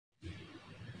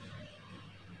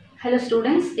Hello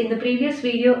students, in the previous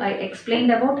video I explained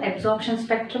about absorption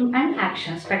spectrum and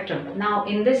action spectrum. Now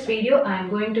in this video I am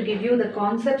going to give you the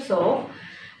concepts of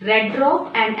red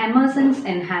drop and Emerson's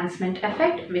enhancement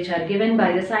effect, which are given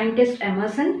by the scientist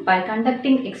Emerson by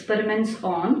conducting experiments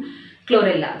on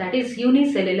chlorella, that is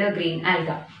unicellular green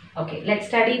alga. Okay, let's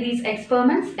study these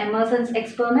experiments, Emerson's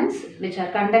experiments which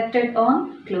are conducted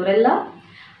on chlorella.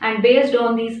 And based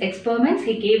on these experiments,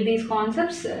 he gave these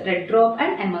concepts, red drop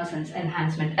and Emerson's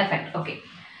enhancement effect. Okay,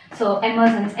 so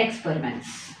Emerson's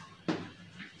experiments.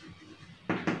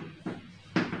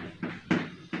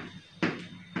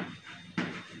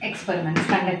 Experiments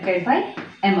conducted by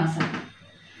Emerson.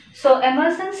 So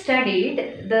Emerson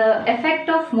studied the effect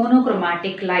of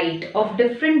monochromatic light of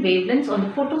different wavelengths on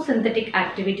the photosynthetic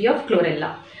activity of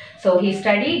chlorella. So he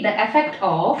studied the effect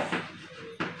of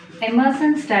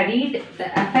Emerson studied the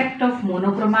effect of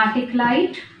monochromatic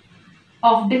light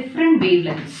of different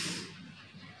wavelengths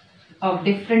on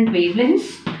the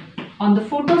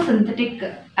photosynthetic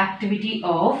activity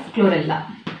of chlorella.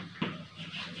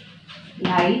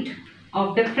 Light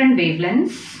of different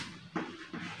wavelengths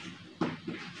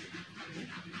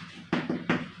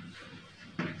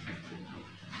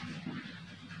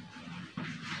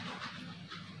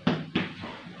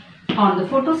on the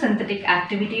photosynthetic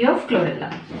activity of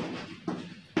chlorella.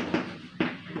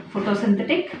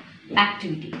 Photosynthetic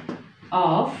activity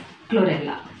of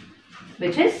chlorella,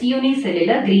 which is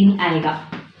unicellular green alga.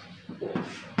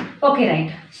 Okay,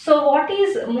 right. So what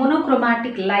is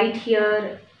monochromatic light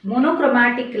here?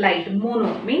 Monochromatic light,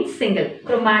 mono means single,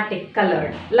 chromatic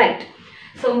colored light.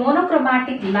 So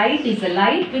monochromatic light is a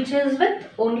light which is with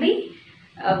only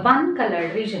one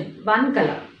colored region, one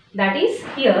color. That is,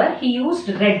 here he used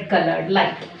red colored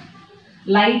light,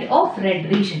 light of red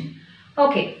region.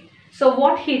 Okay. So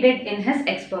what he did in his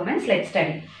experiments, let's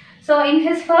study. So in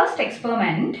his first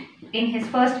experiment,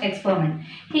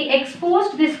 he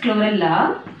exposed this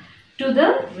chlorella to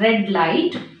the red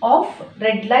light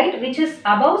which is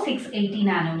above 680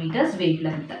 nanometers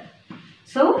wavelength.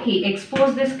 So he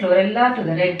exposed this chlorella to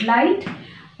the red light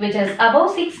which is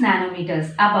above 6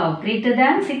 nanometers, greater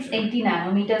than 680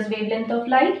 nanometers wavelength of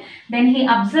light. Then he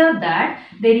observed that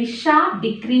there is sharp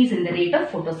decrease in the rate of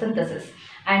photosynthesis.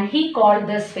 And he called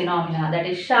this phenomena, that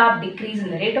is sharp decrease in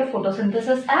the rate of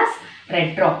photosynthesis, as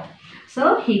red drop.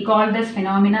 So he called this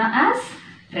phenomena as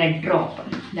red drop,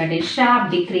 that is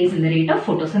sharp decrease in the rate of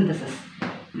photosynthesis.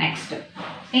 Next,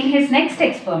 in his next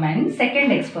experiment,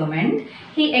 second experiment,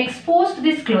 he exposed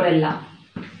this chlorella.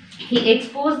 He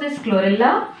exposed this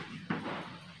chlorella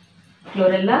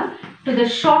to the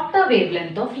shorter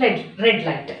wavelength of red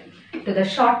light. To the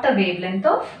shorter wavelength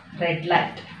of red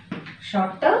light.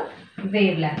 Shorter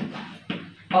wavelength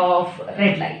of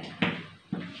red light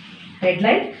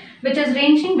which is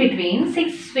ranging between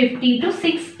 650 to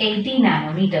 680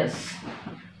 nanometers.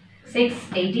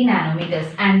 680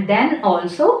 nanometers. And then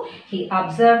also he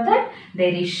observed that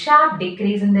there is sharp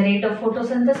decrease in the rate of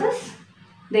photosynthesis.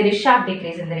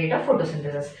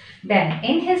 Then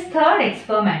in his third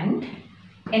experiment,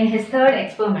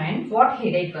 what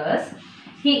he did was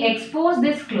he exposed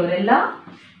this chlorella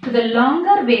to the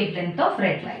longer wavelength of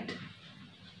red light.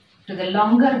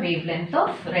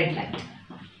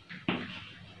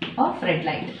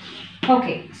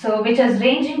 Okay, so which is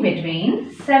ranging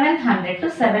between 700 to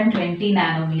 720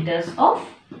 nanometers of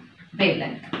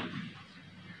wavelength.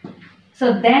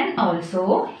 So then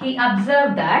also he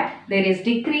observed that there is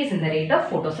decrease in the rate of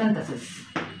photosynthesis.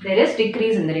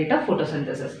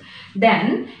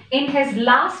 Then in his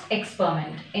last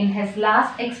experiment,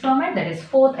 that is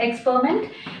fourth experiment,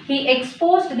 he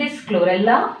exposed this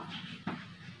chlorella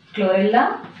to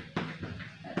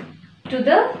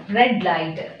the red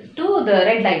light,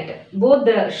 both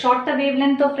the shorter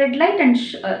wavelength of red light and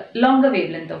longer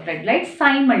wavelength of red light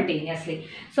simultaneously.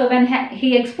 So when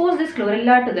he exposed this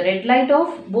chlorella to the red light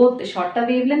of both the shorter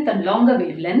wavelength and longer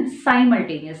wavelength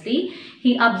simultaneously,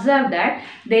 he observed that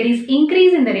there is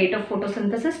increase in the rate of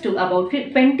photosynthesis to about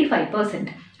 25%,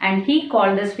 and he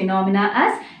called this phenomena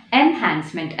as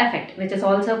enhancement effect, which is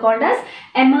also called as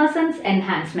Emerson's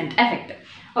enhancement effect.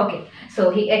 Okay,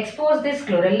 so he exposed this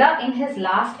chlorella in his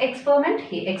last experiment.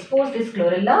 He exposed this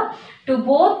chlorella to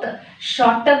both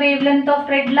shorter wavelength of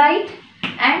red light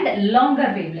and longer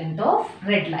wavelength of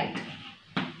red light.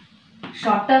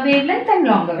 Shorter wavelength and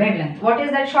longer wavelength. What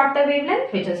is that shorter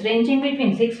wavelength? Which is ranging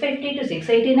between 650 to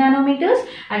 680 nanometers.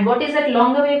 And what is that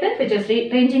longer wavelength? Which is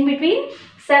ranging between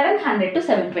 700 to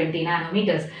 720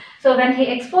 nanometers. So when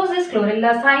he exposed this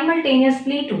chlorella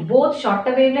simultaneously to both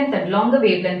shorter wavelength and longer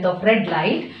wavelength of red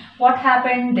light, what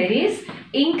happened? There is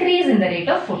increase in the rate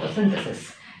of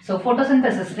photosynthesis. So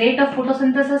rate of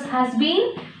photosynthesis has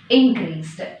been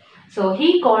increased. So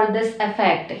he called this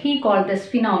effect, he called this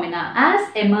phenomena as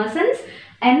Emerson's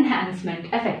enhancement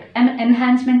effect.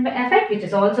 Enhancement effect, which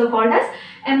is also called as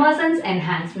Emerson's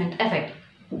enhancement effect.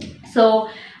 So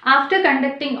after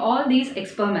conducting all these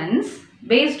experiments,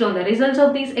 based on the results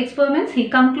of these experiments, he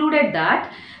concluded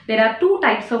that there are two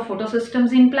types of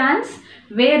photosystems in plants,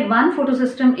 where one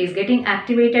photosystem is getting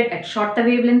activated at shorter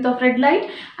wavelength of red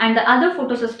light and the other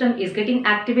photosystem is getting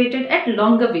activated at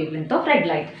longer wavelength of red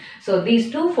light. So these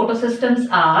two photosystems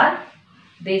are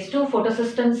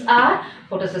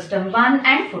photosystem 1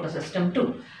 and photosystem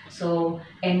 2. So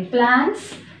in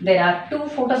plants there are two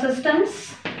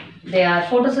photosystems. They are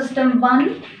photosystem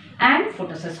 1 and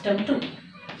photosystem 2.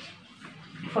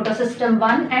 Photosystem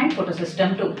 1 and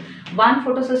photosystem 2. One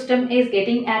photosystem is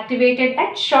getting activated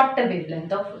at shorter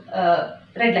wavelength of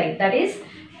red light, that is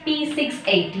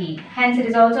P680. Hence it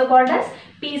is also called as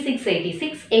P680,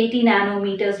 680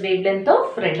 nanometers wavelength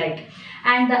of red light.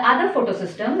 And the other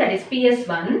photosystem, that is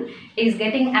PS1, is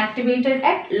getting activated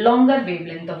at longer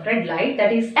wavelength of red light,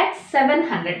 that is at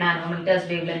 700 nanometers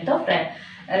wavelength of red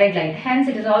light. Hence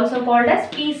it is also called as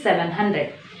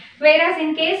P700. Whereas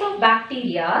in case of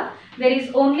bacteria, there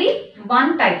is only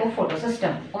one type of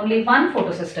photosystem. Only one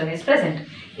photosystem is present.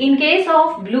 In case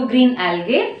of blue-green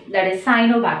algae, that is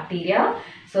cyanobacteria.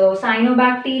 So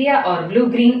cyanobacteria or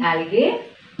blue-green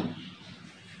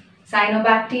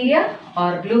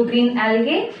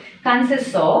algae,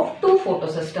 consists of two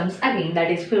photosystems again, that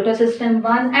is photosystem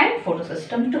 1 and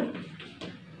photosystem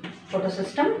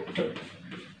 2.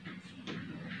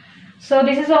 So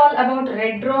this is all about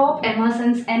red drop,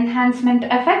 Emerson's enhancement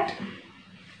effect.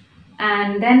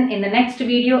 And then in the next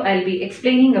video, I'll be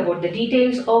explaining about the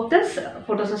details of this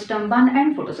photosystem 1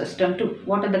 and photosystem 2.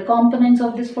 What are the components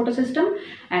of this photosystem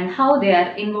and how they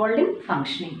are involved in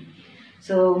functioning.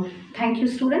 So thank you,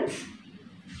 students.